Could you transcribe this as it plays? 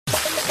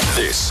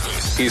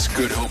This is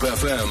Good Hope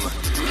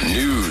FM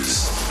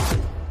News.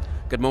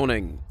 Good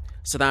morning.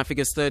 South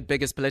Africa's third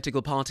biggest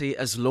political party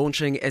is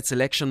launching its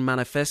election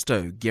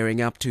manifesto, gearing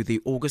up to the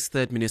August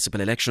 3rd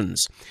municipal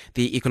elections.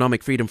 The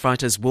Economic Freedom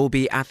Fighters will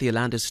be at the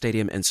Orlando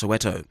Stadium in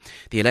Soweto.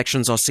 The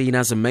elections are seen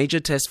as a major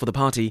test for the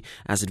party,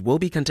 as it will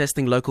be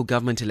contesting local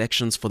government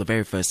elections for the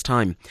very first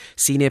time.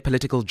 Senior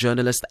political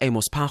journalist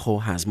Amos Pacho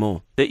has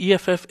more. The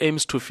EFF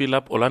aims to fill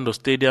up Orlando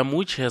Stadium,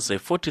 which has a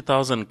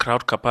 40,000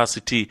 crowd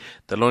capacity.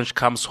 The launch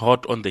comes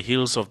hot on the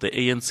heels of the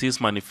ANC's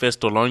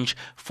manifesto launch,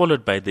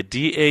 followed by the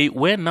DA,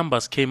 where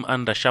numbers came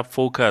under sharp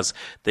focus.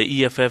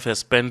 The EFF has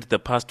spent the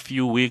past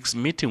few weeks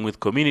meeting with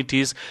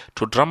communities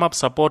to drum up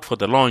support for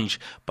the launch,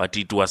 but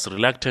it was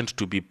reluctant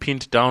to be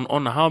pinned down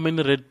on how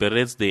many red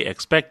berets they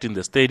expect in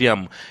the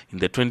stadium. In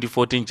the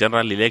 2014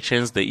 general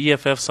elections, the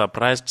EFF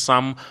surprised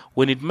some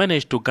when it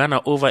managed to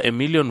garner over 1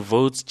 million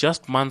votes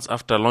just months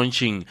after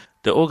launching.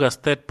 The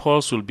August 3rd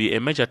polls will be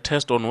a major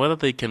test on whether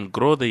they can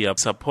grow their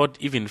support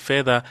even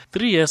further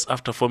 3 years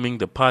after forming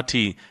the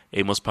party.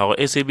 Amos Power,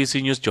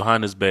 SABC News,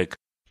 Johannesburg.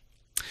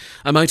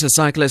 A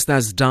motorcyclist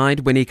has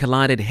died when he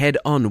collided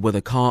head-on with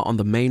a car on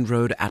the main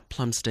road at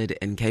Plumstead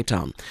in Cape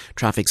Town.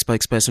 Traffic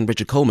spokesperson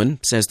Richard Coleman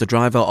says the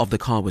driver of the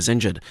car was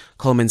injured.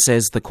 Coleman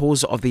says the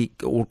cause of the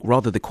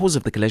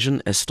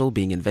collision is still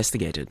being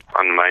investigated.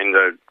 On Main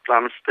Road,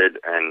 Plumstead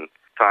and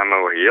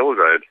Timor Hill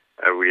Road,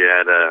 we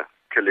had a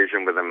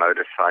collision with a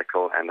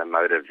motorcycle and a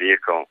motor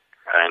vehicle,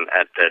 and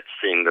at that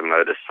scene the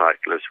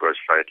motorcyclist was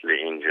fatally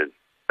injured.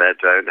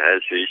 That road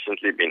has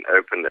recently been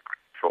opened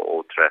for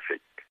all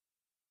traffic.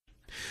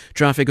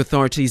 Traffic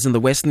authorities in the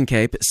Western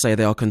Cape say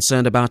they are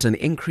concerned about an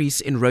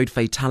increase in road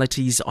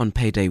fatalities on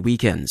payday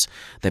weekends.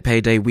 The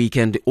payday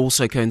weekend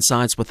also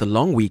coincides with the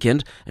long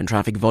weekend, and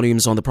traffic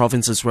volumes on the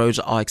province's roads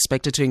are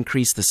expected to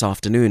increase this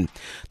afternoon.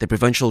 The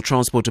Provincial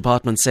Transport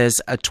Department says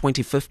a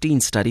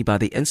 2015 study by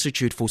the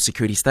Institute for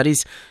Security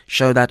Studies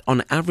showed that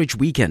on average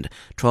weekend,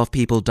 12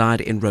 people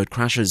died in road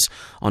crashes.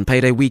 On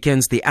payday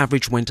weekends, the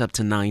average went up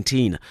to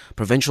 19.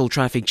 Provincial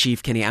Traffic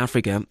Chief Kenny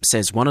Africa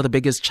says one of the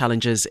biggest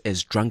challenges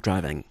is drunk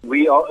driving.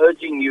 We are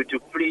urging you to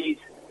please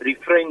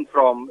refrain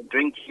from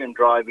drinking and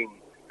driving.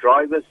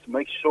 Drivers,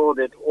 make sure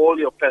that all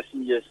your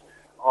passengers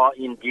are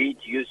indeed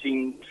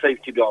using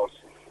safety belts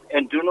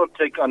and do not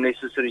take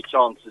unnecessary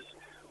chances.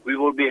 We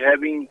will be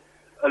having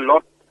a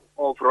lot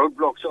of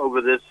roadblocks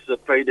over this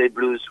payday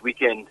blues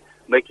weekend,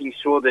 making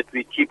sure that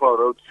we keep our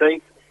roads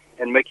safe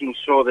and making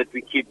sure that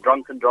we keep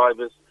drunken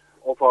drivers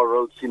off our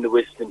roads in the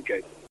Western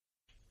Cape.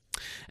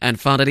 And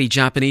finally,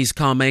 Japanese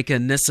car maker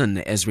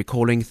Nissan is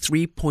recalling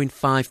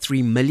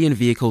 3.53 million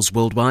vehicles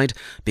worldwide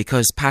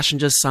because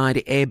passenger side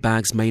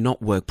airbags may not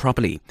work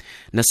properly.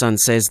 Nissan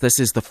says this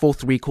is the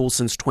fourth recall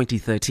since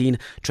 2013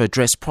 to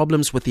address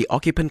problems with the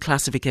occupant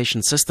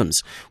classification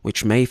systems,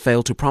 which may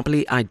fail to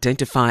properly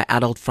identify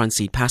adult front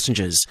seat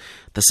passengers.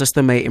 The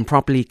system may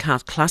improperly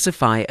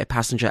classify a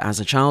passenger as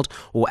a child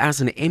or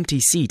as an empty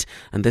seat,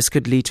 and this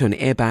could lead to an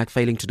airbag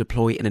failing to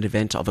deploy in an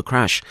event of a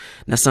crash.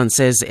 Nissan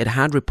says it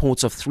had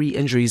reports of 3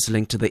 injuries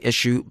linked to the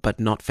issue, but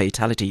not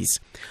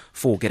fatalities.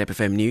 For Get Up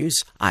FM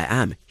News, I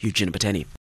am Eugene Bateni.